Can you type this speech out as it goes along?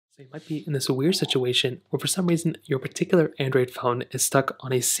So you might be in this weird situation where for some reason your particular Android phone is stuck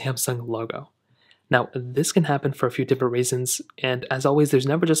on a Samsung logo. Now, this can happen for a few different reasons, and as always, there's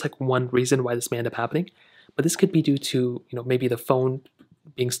never just like one reason why this may end up happening, but this could be due to, maybe the phone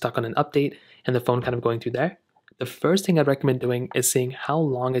being stuck on an update and the phone kind of going through there. The first thing I'd recommend doing is seeing how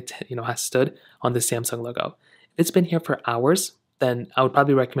long it, has stood on the Samsung logo. If it's been here for hours, then I would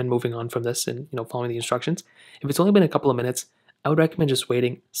probably recommend moving on from this and, following the instructions. If it's only been a couple of minutes, I would recommend just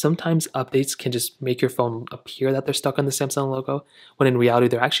waiting. Sometimes updates can just make your phone appear that they're stuck on the Samsung logo, when in reality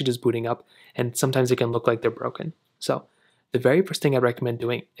they're actually just booting up, and sometimes it can look like they're broken. So the very first thing I'd recommend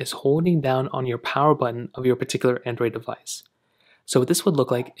doing is holding down on your power button of your particular Android device. So what this would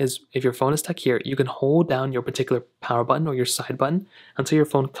look like is if your phone is stuck here, you can hold down your particular power button or your side button until your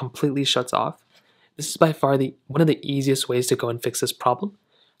phone completely shuts off. This is by far one of the easiest ways to go and fix this problem.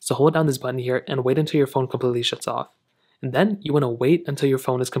 So hold down this button here and wait until your phone completely shuts off. And then you want to wait until your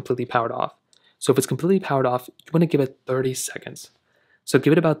phone is completely powered off. So if it's completely powered off, you want to give it 30 seconds. So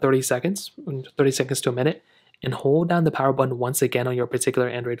give it about 30 seconds to a minute, and hold down the power button once again on your particular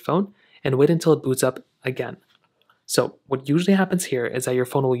Android phone and wait until it boots up again. So what usually happens here is that your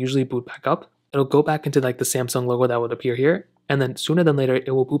phone will usually boot back up. It'll go back into like the Samsung logo that would appear here, and then sooner than later,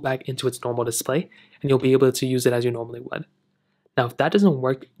 it will boot back into its normal display, and you'll be able to use it as you normally would. Now, if that doesn't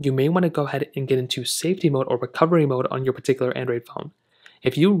work, you may want to go ahead and get into safety mode or recovery mode on your particular Android phone.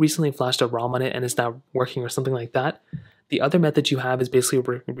 If you recently flashed a ROM on it and it's not working or something like that, the other method you have is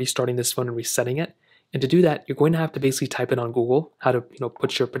basically restarting this phone and resetting it. And to do that, you're going to have to basically type in on Google how to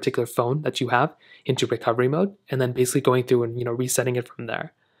put your particular phone that you have into recovery mode, and then basically going through and resetting it from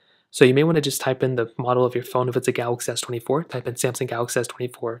there. So you may want to just type in the model of your phone. If it's a Galaxy S24, type in Samsung Galaxy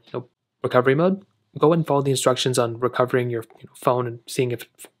S24 recovery mode. Go ahead and follow the instructions on recovering your phone and seeing if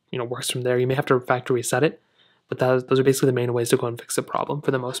it works from there. You may have to factory reset it, but those are basically the main ways to go and fix the problem for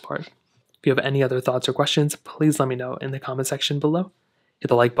the most part. If you have any other thoughts or questions, please let me know in the comment section below. Hit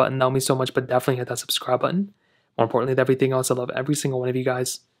the like button, that would mean so much, but definitely hit that subscribe button. More importantly than everything else, I love every single one of you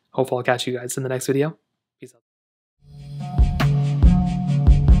guys. Hopefully I'll catch you guys in the next video.